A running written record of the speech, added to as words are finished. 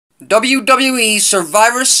WWE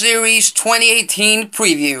Survivor Series 2018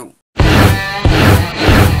 preview.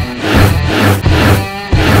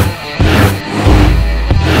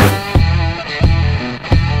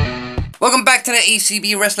 Welcome back to the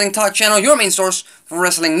ACB Wrestling Talk channel, your main source for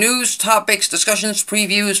wrestling news, topics, discussions,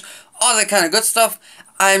 previews, all that kind of good stuff.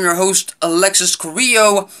 I am your host, Alexis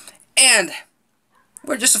Carrillo, and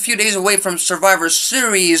we're just a few days away from Survivor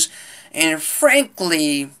Series, and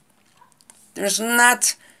frankly, there's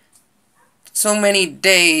not so many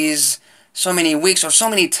days, so many weeks, or so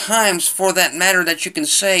many times for that matter that you can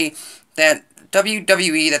say that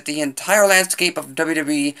WWE, that the entire landscape of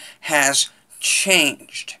WWE has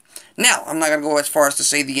changed. Now, I'm not going to go as far as to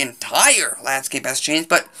say the entire landscape has changed,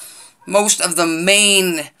 but most of the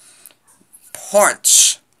main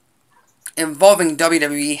parts involving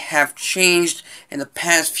WWE have changed in the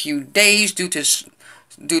past few days due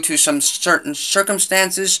to some certain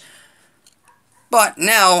circumstances. But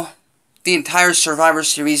now, the entire Survivor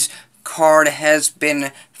Series card has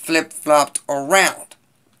been flip-flopped around.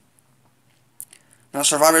 Now,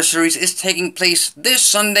 Survivor Series is taking place this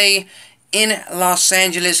Sunday in Los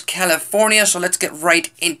Angeles, California. So let's get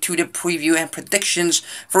right into the preview and predictions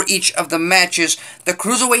for each of the matches. The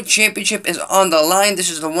Cruiserweight Championship is on the line.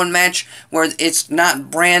 This is the one match where it's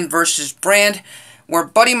not brand versus brand, where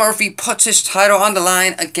Buddy Murphy puts his title on the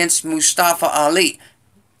line against Mustafa Ali.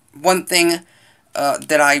 One thing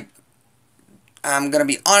that I'm going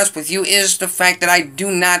to be honest with you is the fact that I do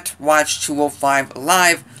not watch 205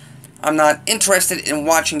 Live. I'm not interested in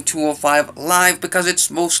watching 205 Live because it's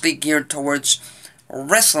mostly geared towards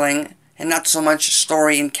wrestling and not so much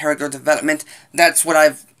story and character development. That's what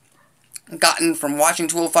I've gotten from watching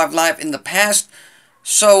 205 Live in the past.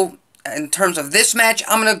 So, in terms of this match,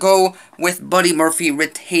 I'm going to go with Buddy Murphy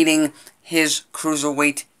retaining his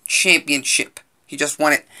Cruiserweight Championship. He just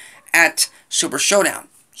won it at Super Showdown.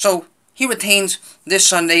 So, he retains this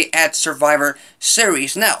Sunday at Survivor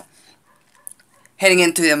Series. Now, heading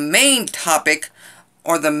into the main topic,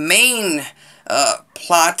 or the main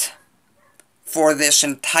plot for this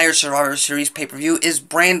entire Survivor Series pay-per-view is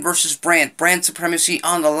brand versus brand. Brand supremacy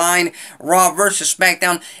on the line, Raw versus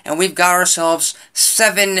SmackDown, and we've got ourselves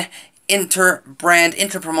 7 inter-brand,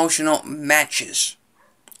 inter-promotional matches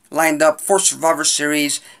lined up for Survivor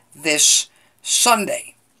Series this Sunday.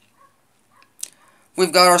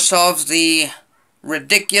 We've got ourselves the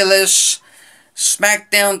ridiculous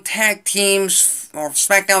SmackDown Tag Teams, or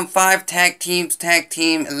SmackDown 5 Tag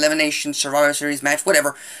Team Elimination Survivor Series match,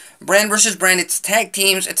 whatever. Brand versus brand, it's tag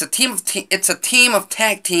teams, it's a team of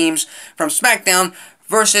tag teams from SmackDown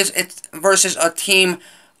versus a team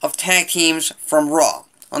of tag teams from Raw.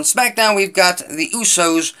 On SmackDown, we've got the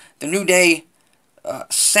Usos, the New Day,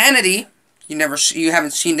 Sanity, you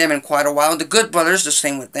haven't seen them in quite a while, the Good Brothers, the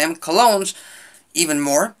same with them, Colognes, even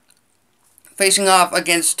more, facing off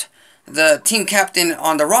against the team captain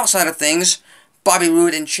on the Raw side of things, Bobby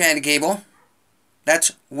Roode and Chad Gable.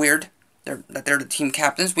 That's weird that they're the team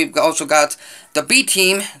captains. We've also got the B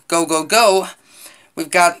team, Go Go Go. We've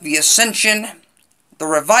got the Ascension, the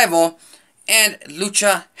Revival, and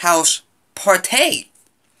Lucha House Party.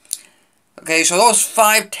 Okay, so those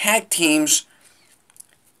 5 tag teams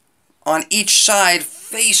on each side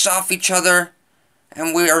face off each other,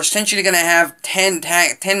 and we are essentially going to have 10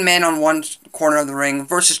 men on one corner of the ring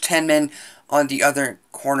versus 10 men on the other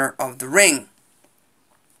corner of the ring.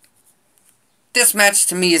 This match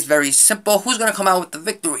to me is very simple. Who's going to come out with the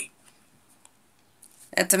victory?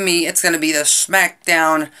 And to me, it's going to be the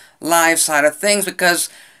SmackDown Live side of things, because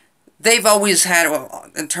they've always had, well,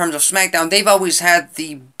 in terms of SmackDown, they've always had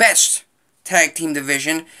the best tag team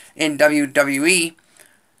division in WWE.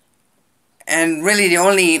 And really the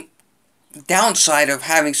only downside of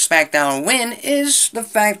having SmackDown win is the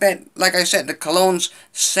fact that, like I said, the Colognes,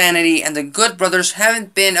 Sanity, and the Good Brothers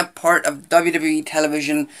haven't been a part of WWE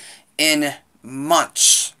television in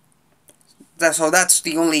months. So that's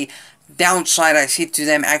the only downside I see to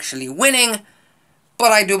them actually winning,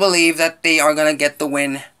 but I do believe that they are going to get the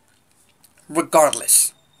win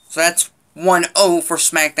regardless. So that's 1-0 for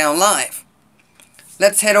SmackDown Live.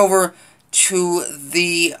 Let's head over to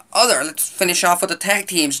the other. Let's finish off with the tag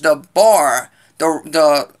teams. The Bar,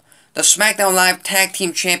 the SmackDown Live Tag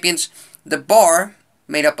Team Champions, The Bar,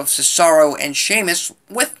 made up of Cesaro and Sheamus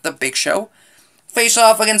with the Big Show, face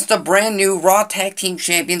off against the brand new Raw Tag Team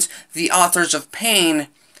Champions, the Authors of Pain,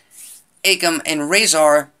 Akam and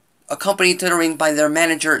Razor, accompanied to the ring by their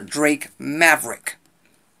manager, Drake Maverick.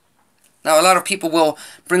 Now, a lot of people will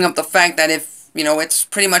bring up the fact that if, it's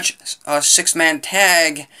pretty much a 6-man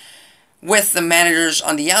tag with the managers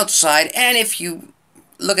on the outside, and if you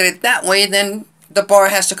look at it that way, then the Bar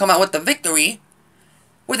has to come out with the victory.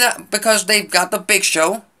 because they've got the Big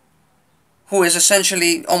Show, who is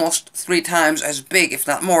essentially almost 3 times as big, if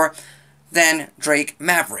not more, than Drake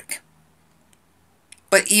Maverick.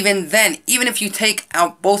 But even then, even if you take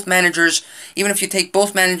both managers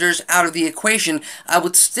out of the equation, I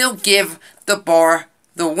would still give the Bar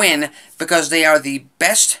the win because they are the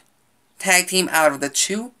best tag team out of the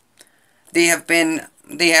two. They have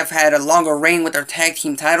had a longer reign with their tag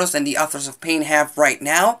team titles than the Authors of Pain have right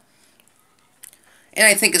now. And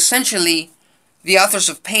I think essentially the Authors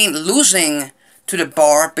of Pain losing to the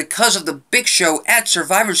Bar because of the Big Show at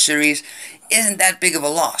Survivor Series isn't that big of a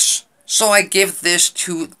loss. So I give this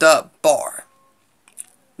to the Bar.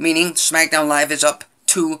 Meaning SmackDown Live is up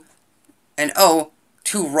 2-0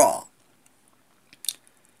 to Raw.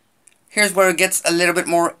 Here's where it gets a little bit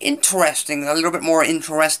more interesting.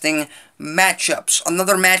 Matchups.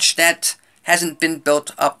 Another match that hasn't been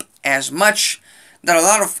built up as much, that a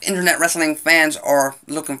lot of internet wrestling fans are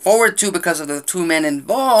looking forward to because of the 2 men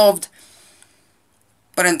involved.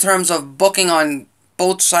 But in terms of booking on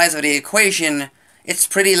both sides of the equation, it's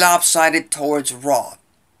pretty lopsided towards Raw.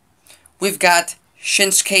 We've got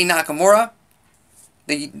Shinsuke Nakamura,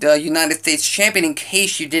 the United States Champion, in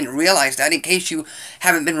case you didn't realize that, in case you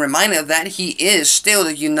haven't been reminded of that, he is still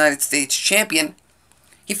the United States Champion.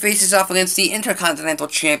 He faces off against the Intercontinental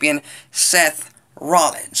Champion, Seth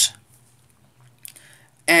Rollins.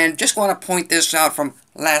 And just want to point this out from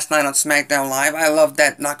last night on SmackDown Live. I love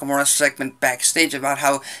that Nakamura segment backstage about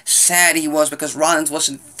how sad he was because Rollins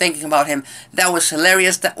wasn't thinking about him. That was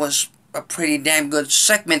hilarious. That was a pretty damn good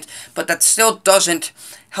segment. But that still doesn't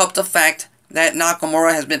help the fact that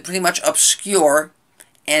Nakamura has been pretty much obscure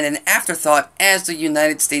and an afterthought as the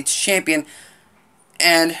United States Champion.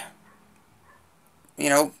 And, you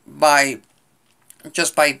know,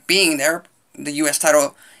 just by being there, the U.S.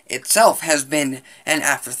 title itself has been an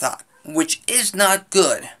afterthought, which is not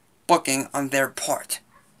good booking on their part.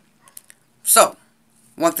 So,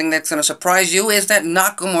 one thing that's going to surprise you is that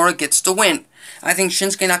Nakamura gets the win. I think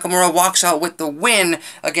Shinsuke Nakamura walks out with the win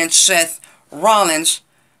against Seth Rollins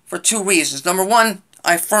for 2 reasons. Number one,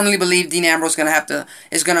 I firmly believe Dean Ambrose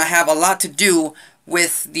is going to have a lot to do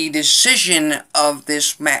with the decision of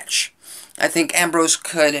this match. I think Ambrose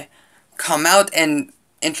could come out and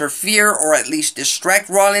interfere or at least distract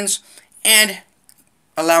Rollins, and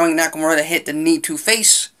allowing Nakamura to hit the knee to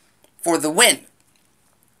face for the win.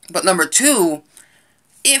 But number two,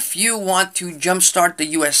 if you want to jumpstart the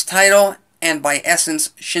US title, and by essence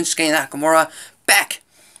Shinsuke Nakamura, back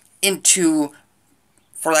into,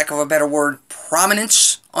 for lack of a better word,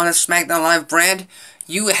 prominence on a SmackDown Live brand,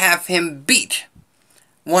 you have him beat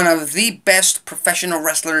one of the best professional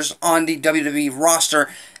wrestlers on the WWE roster,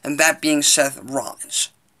 and that being Seth Rollins.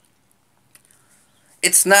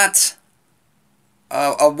 It's not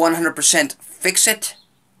a 100% fix-it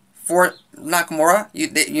for Nakamura.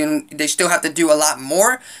 They still have to do a lot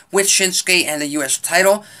more with Shinsuke and the US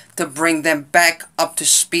title to bring them back up to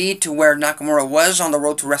speed to where Nakamura was on the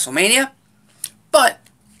road to WrestleMania. But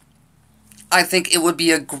I think it would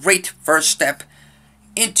be a great first step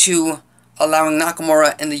into allowing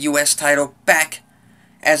Nakamura and the US title back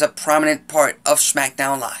as a prominent part of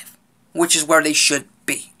SmackDown Live, which is where they should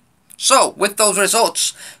be. So, with those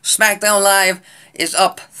results, SmackDown Live is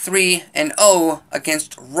up 3-0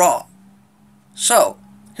 against Raw. So,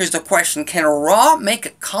 here's the question: can Raw make a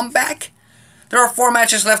comeback? There are 4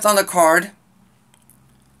 matches left on the card,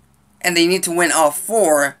 and they need to win all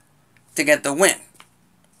 4 to get the win.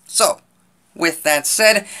 So, with that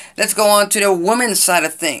said, let's go on to the women's side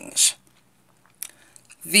of things.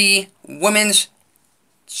 The Women's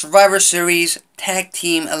Survivor Series Tag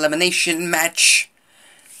Team Elimination Match.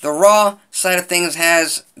 The Raw side of things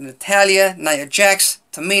has Natalya, Nia Jax,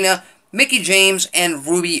 Tamina, Mickie James, and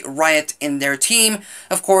Ruby Riott in their team.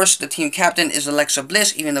 Of course, the team captain is Alexa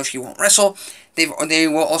Bliss, even though she won't wrestle. They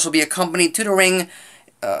will also be accompanied to the ring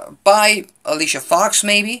by Alicia Fox,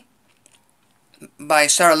 maybe, by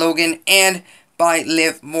Sarah Logan, and by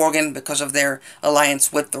Liv Morgan because of their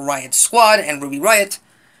alliance with the Riott Squad and Ruby Riott.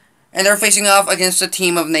 And they're facing off against a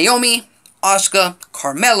team of Naomi, Asuka,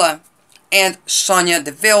 Carmella, and Sonya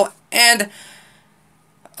Deville, and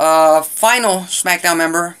a final SmackDown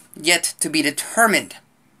member yet to be determined,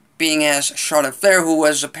 being as Charlotte Flair, who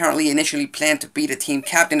was apparently initially planned to be the team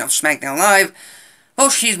captain of SmackDown Live. Well,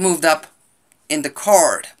 she's moved up in the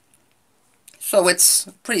card. So it's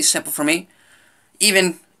pretty simple for me.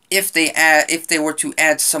 Even if they were to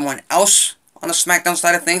add someone else on the SmackDown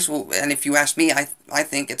side of things, well, and if you ask me, I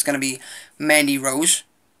think it's going to be Mandy Rose.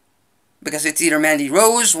 Because it's either Mandy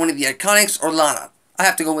Rose, one of the Iconics, or Lana. I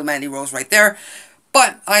have to go with Mandy Rose right there.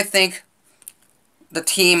 But I think the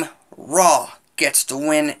team Raw gets the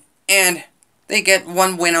win, and they get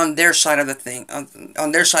one win on their side of the thing,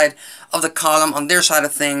 on their side of the column, on their side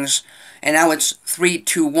of things, and now it's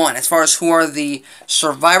 3-2-1. As far as who are the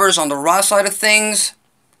survivors on the Raw side of things,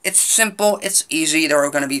 it's simple, it's easy. There are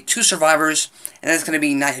going to be 2 survivors, and that's going to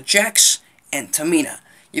be Nia Jax and Tamina.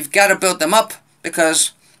 You've got to build them up,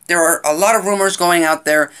 because there are a lot of rumors going out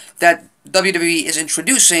there that WWE is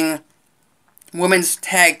introducing Women's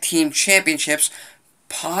Tag Team Championships,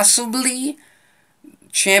 possibly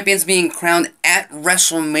champions being crowned at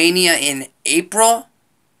WrestleMania in April.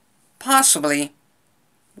 Possibly.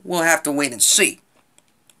 We'll have to wait and see.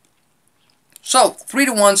 So,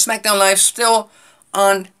 3-1, SmackDown Live still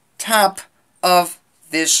on top of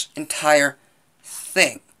this entire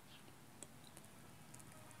thing.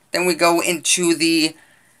 Then we go into the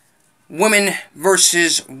women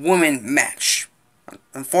versus women match.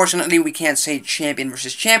 Unfortunately, we can't say champion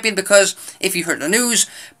versus champion, because if you heard the news,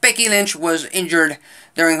 Becky Lynch was injured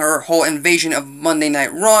during her whole invasion of Monday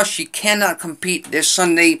Night Raw. She cannot compete this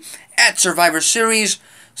Sunday at Survivor Series.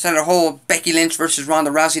 So the whole Becky Lynch versus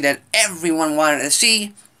Ronda Rousey that everyone wanted to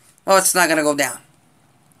see, well, it's not going to go down.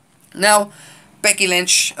 Now, Becky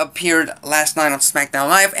Lynch appeared last night on SmackDown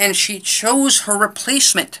Live, and she chose her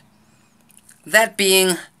replacement. That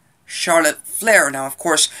being Charlotte Flair. Now, of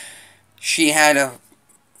course, she had a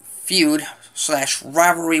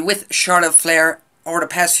feud/rivalry with Charlotte Flair over the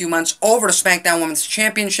past few months over the SmackDown Women's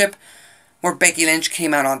Championship, where Becky Lynch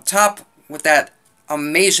came out on top with that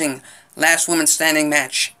amazing last woman standing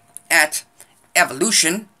match at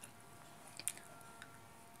Evolution.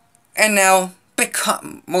 And now,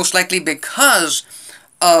 most likely because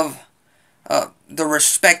of the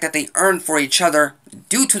respect that they earned for each other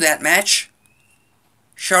due to that match,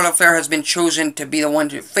 Charlotte Flair has been chosen to be the one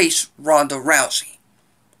to face Ronda Rousey.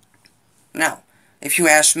 Now, if you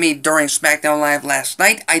asked me during SmackDown Live last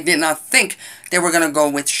night, I did not think they were going to go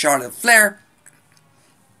with Charlotte Flair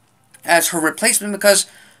as her replacement, because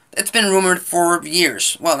it's been rumored for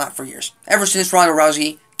years. Well, not for years. Ever since Ronda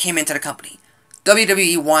Rousey came into the company.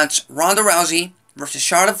 WWE wants Ronda Rousey versus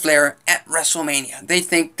Charlotte Flair at WrestleMania. They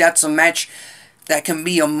think that's a match that can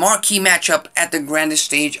be a marquee matchup at the grandest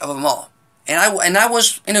stage of them all. And I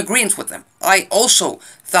was in agreement with them. I also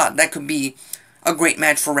thought that could be a great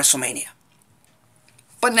match for WrestleMania.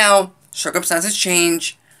 But now, circumstances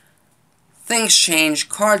change, things change,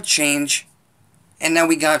 cards change, and now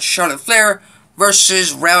we got Charlotte Flair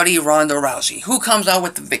versus Rowdy Ronda Rousey. Who comes out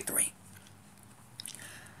with the victory?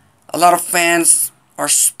 A lot of fans are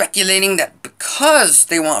speculating that because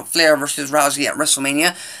they want Flair versus Rousey at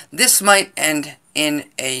WrestleMania, this might end in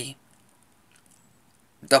a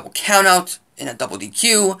double countout, in a double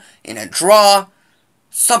DQ, in a draw,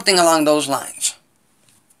 something along those lines.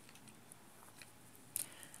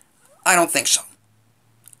 I don't think so.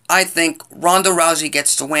 I think Ronda Rousey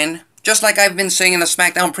gets the win, just like I've been saying in the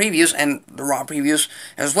SmackDown previews and the Raw previews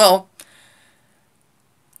as well.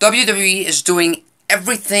 WWE is doing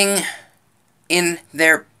everything in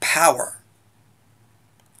their power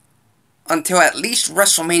until at least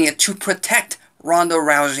WrestleMania to protect Ronda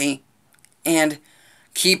Rousey and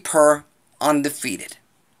keep her undefeated.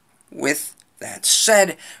 With that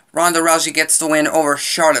said, Ronda Rousey gets the win over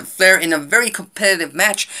Charlotte Flair in a very competitive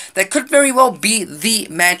match that could very well be the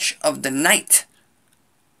match of the night.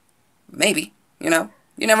 Maybe, you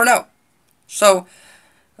never know. So,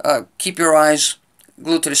 keep your eyes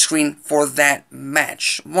glued to the screen for that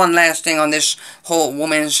match. One last thing on this whole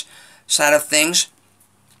women's side of things.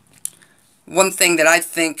 One thing that I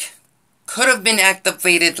think could have been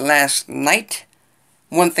activated last night.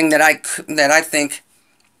 One thing that I think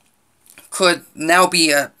could now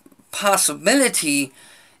be a possibility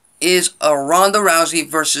is a Ronda Rousey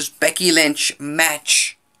versus Becky Lynch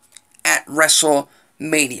match at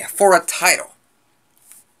WrestleMania for a title.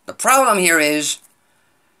 The problem here is,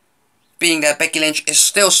 being that Becky Lynch is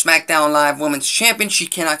still SmackDown Live Women's Champion, she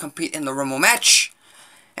cannot compete in the Rumble match,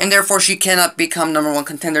 and therefore she cannot become #1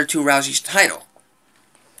 contender to Rousey's title.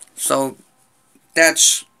 So,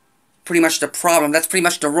 that's pretty much the problem. That's pretty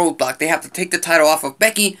much the roadblock. They have to take the title off of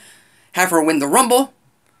Becky, have her win the Rumble,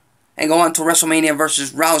 and go on to WrestleMania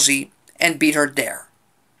versus Rousey and beat her there.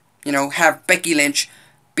 Have Becky Lynch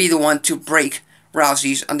be the one to break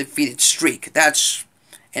Rousey's undefeated streak. That's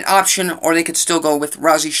an option, or they could still go with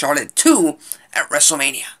Rousey Charlotte 2 at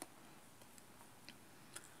WrestleMania.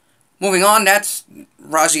 Moving on, that's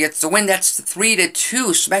Rousey gets the win. That's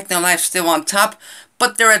 3-2. SmackDown Live still on top,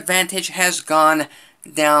 but their advantage has gone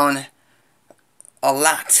down a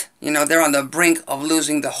lot. They're on the brink of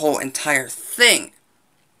losing the whole entire thing.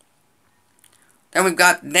 Then we've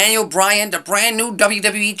got Daniel Bryan, the brand new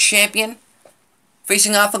WWE champion,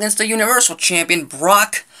 facing off against the Universal Champion,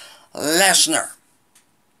 Brock Lesnar.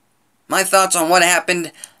 My thoughts on what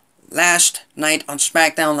happened last night on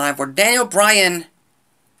SmackDown Live, where Daniel Bryan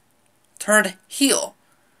turned heel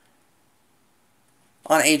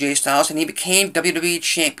on AJ Styles and he became WWE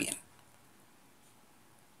Champion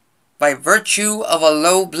by virtue of a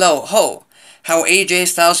low blow. How AJ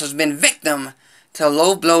Styles has been victim to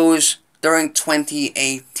low blows during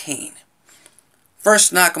 2018.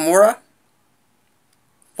 First Nakamura,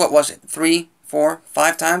 what was it, 3, 4,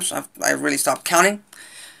 5 times? I really stopped counting.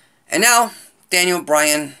 And now Daniel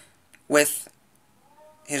Bryan with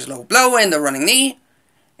his low blow and the running knee,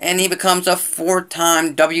 and he becomes a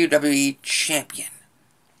 4-time WWE Champion.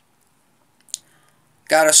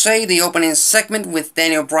 Gotta say, the opening segment with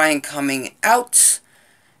Daniel Bryan coming out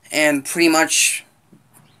and pretty much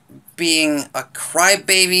being a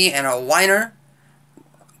crybaby and a whiner,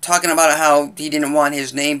 talking about how he didn't want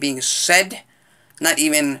his name being said, not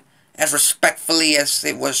even as respectfully as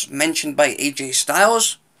it was mentioned by AJ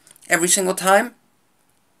Styles every single time.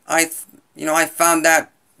 I found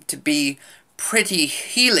that to be pretty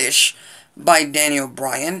heelish by Daniel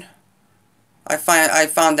Bryan. I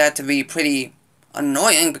found that to be pretty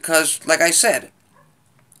annoying because, like I said,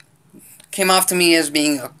 it came off to me as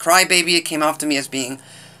being a crybaby. It came off to me as being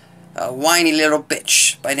a whiny little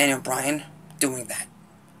bitch by Daniel Bryan doing that.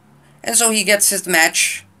 And so he gets his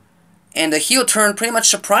match, and the heel turn pretty much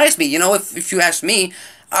surprised me. You know, if you ask me,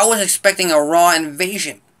 I was expecting a Raw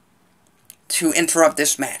invasion to interrupt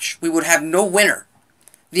this match. We would have no winner.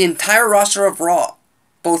 The entire roster of Raw,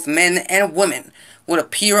 both men and women, would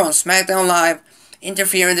appear on SmackDown Live,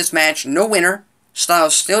 interfere in this match. No winner.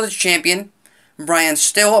 Styles still the champion. Bryan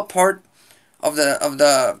still a part of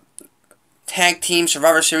the Tag Team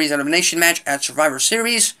Survivor Series Elimination match at Survivor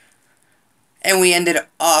Series. And we ended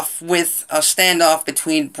off with a standoff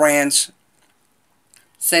between brands,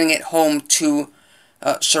 sending it home to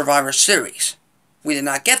Survivor Series. We did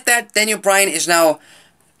not get that. Daniel Bryan is now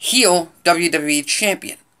heel WWE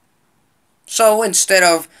Champion. So instead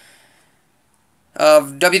of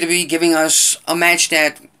WWE giving us a match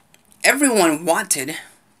that everyone wanted,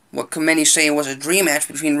 what many say was a dream match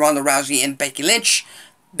between Ronda Rousey and Becky Lynch,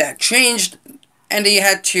 that changed, and they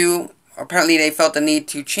had to, apparently they felt the need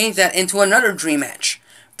to change that into another dream match.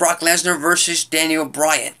 Brock Lesnar versus Daniel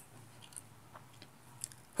Bryan.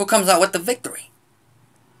 Who comes out with the victory?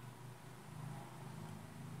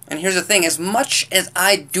 And here's the thing, as much as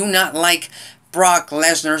I do not like Brock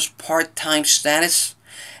Lesnar's part-time status,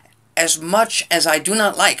 as much as I do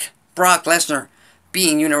not like Brock Lesnar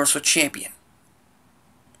being Universal Champion,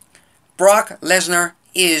 Brock Lesnar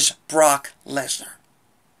is Brock Lesnar.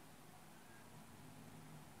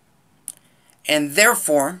 And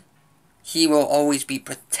therefore, he will always be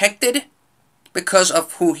protected because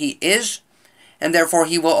of who he is, and therefore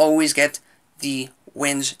he will always get the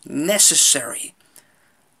wins necessary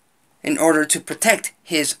in order to protect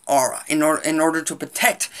his aura, in order to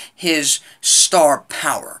protect his star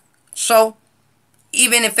power. So,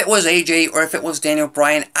 even if it was AJ or if it was Daniel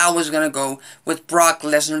Bryan, I was going to go with Brock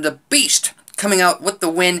Lesnar, the Beast, coming out with the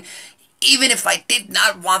win, even if I did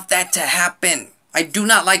not want that to happen. I do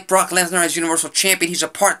not like Brock Lesnar as Universal Champion. He's a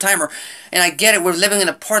part-timer, and I get it, we're living in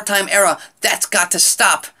a part-time era. That's got to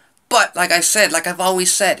stop. But, like I said, like I've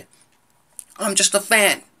always said, I'm just a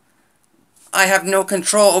fan. I have no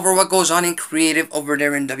control over what goes on in creative over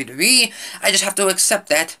there in WWE. I just have to accept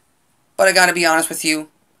that. But I gotta be honest with you,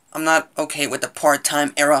 I'm not okay with the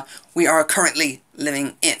part-time era we are currently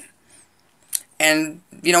living in. And,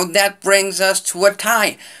 you know, that brings us to a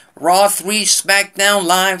tie. Raw 3, SmackDown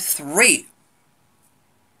Live 3.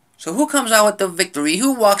 So who comes out with the victory?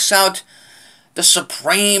 Who walks out the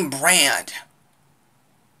supreme brand?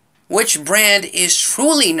 Which brand is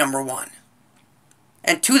truly number one?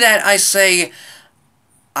 And to that I say,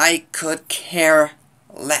 I could care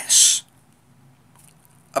less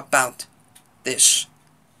about this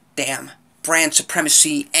damn brand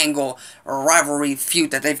supremacy angle or rivalry feud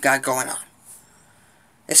that they've got going on.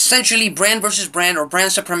 Essentially, brand versus brand or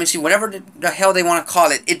brand supremacy, whatever the hell they want to call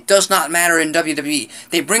it, it does not matter in WWE.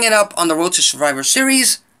 They bring it up on the Road to Survivor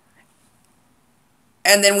Series,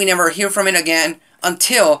 and then we never hear from it again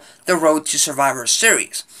until the Road to Survivor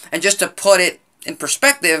Series. And just to put it in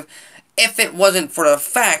perspective, if it wasn't for the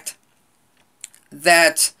fact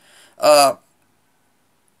that,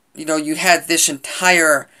 you know, you had this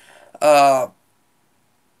entire,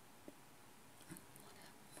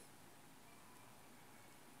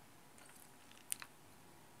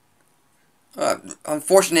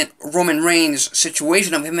 unfortunate Roman Reigns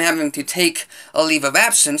situation of him having to take a leave of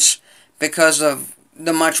absence because of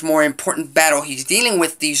the much more important battle he's dealing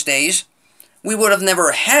with these days, we would have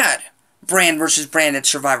never had brand versus brand at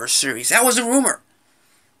Survivor Series. That was a rumor.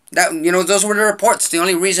 That, you know, those were the reports. The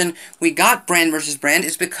only reason we got brand versus brand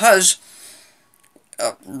is because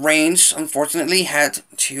Reigns, unfortunately, had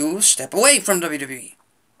to step away from WWE.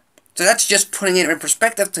 So that's just putting it in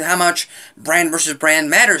perspective to how much brand versus brand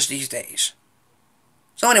matters these days.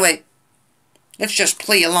 So anyway, let's just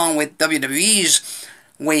play along with WWE's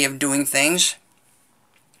way of doing things.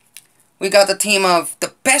 We got the team of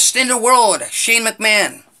the best in the world, Shane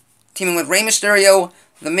McMahon, teaming with Rey Mysterio,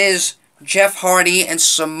 The Miz, Jeff Hardy, and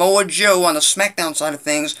Samoa Joe on the SmackDown side of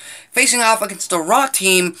things, facing off against the Raw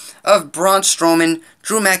team of Braun Strowman,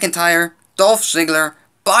 Drew McIntyre, Dolph Ziggler,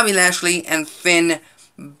 Bobby Lashley, and Finn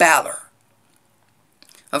Balor.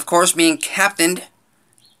 Of course, being captained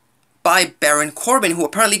by Baron Corbin, who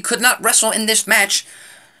apparently could not wrestle in this match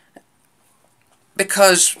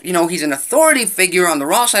because, you know, he's an authority figure on the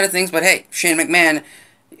Raw side of things, but hey, Shane McMahon,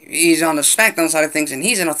 he's on the SmackDown side of things, and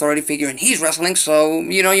he's an authority figure, and he's wrestling, so,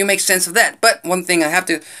 you know, you make sense of that. But one thing I have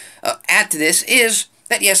to add to this is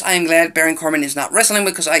that, yes, I am glad Baron Corbin is not wrestling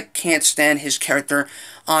because I can't stand his character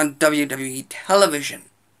on WWE television.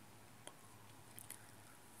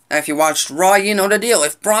 Now, if you watched Raw, you know the deal.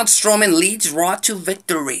 If Braun Strowman leads Raw to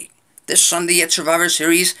victory this Sunday at Survivor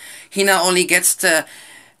Series, he not only gets to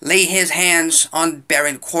lay his hands on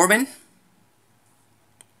Baron Corbin,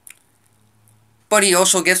 but he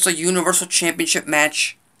also gets the Universal Championship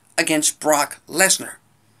match against Brock Lesnar.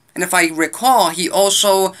 And if I recall, he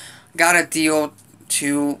also got a deal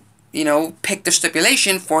to, you know, pick the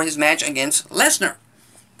stipulation for his match against Lesnar.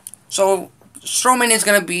 So Strowman is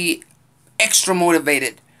going to be extra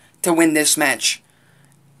motivated to win this match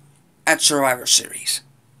at Survivor Series.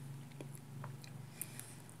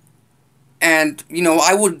 And, you know,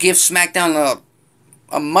 I would give SmackDown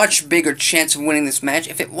a much bigger chance of winning this match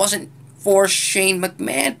if it wasn't for Shane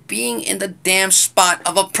McMahon being in the damn spot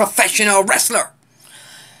of a professional wrestler.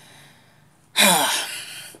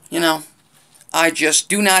 You know, I just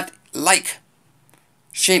do not like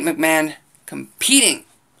Shane McMahon competing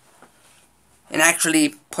and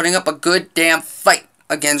actually putting up a good damn fight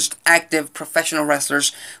against active professional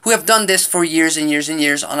wrestlers who have done this for years and years and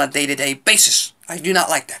years on a day-to-day basis. I do not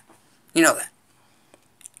like that. You know that.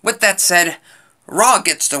 With that said, Raw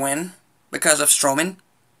gets the win because of Strowman,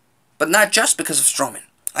 but not just because of Strowman.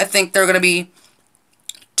 I think there are going to be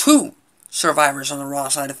two survivors on the Raw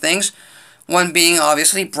side of things. One being,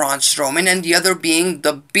 obviously, Braun Strowman, and the other being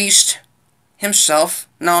the Beast himself.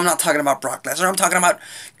 No, I'm not talking about Brock Lesnar. I'm talking about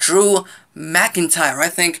Drew McIntyre. I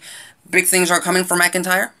think big things are coming for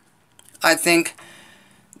McIntyre. I think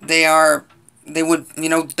WWE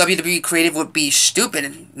creative would be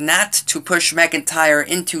stupid not to push McIntyre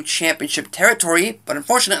into championship territory, but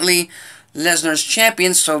unfortunately, Lesnar's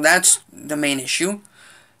champion, so that's the main issue.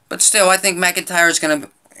 But still, I think McIntyre is going to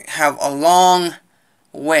have a long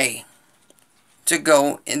way to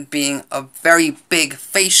go in being a very big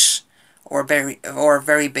face, or a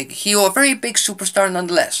very big heel, a very big superstar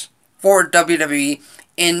nonetheless, for WWE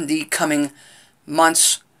in the coming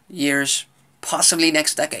months, years, possibly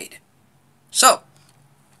next decade. So,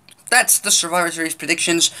 that's the Survivor Series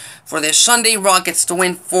predictions for this Sunday. Raw gets the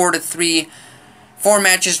win 4-3. 4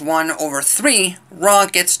 matches won over 3. Raw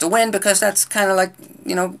gets the win because that's kind of like,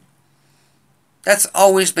 you know, that's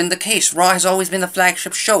always been the case. Raw has always been the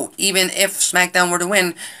flagship show. Even if SmackDown were to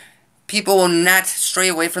win, people will not stray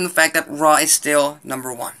away from the fact that Raw is still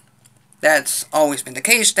 #1. That's always been the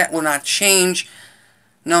case. That will not change,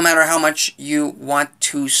 no matter how much you want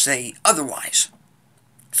to say otherwise.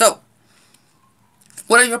 So,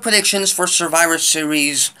 what are your predictions for Survivor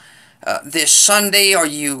Series this Sunday? Are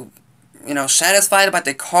you, satisfied about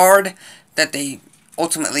the card that they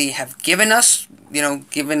ultimately have given us?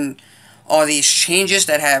 Given all these changes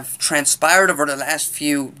that have transpired over the last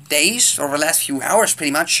few days, over the last few hours,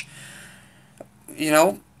 pretty much.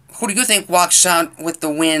 Who do you think walks out with the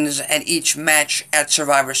wins at each match at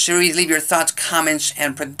Survivor Series? Leave your thoughts, comments,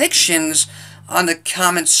 and predictions on the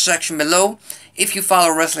comments section below. If you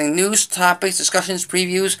follow wrestling news, topics, discussions,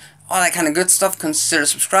 previews, all that kind of good stuff, consider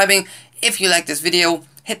subscribing. If you like this video,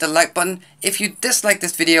 hit the like button. If you dislike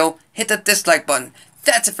this video, hit the dislike button.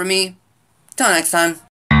 That's it for me. Till next time.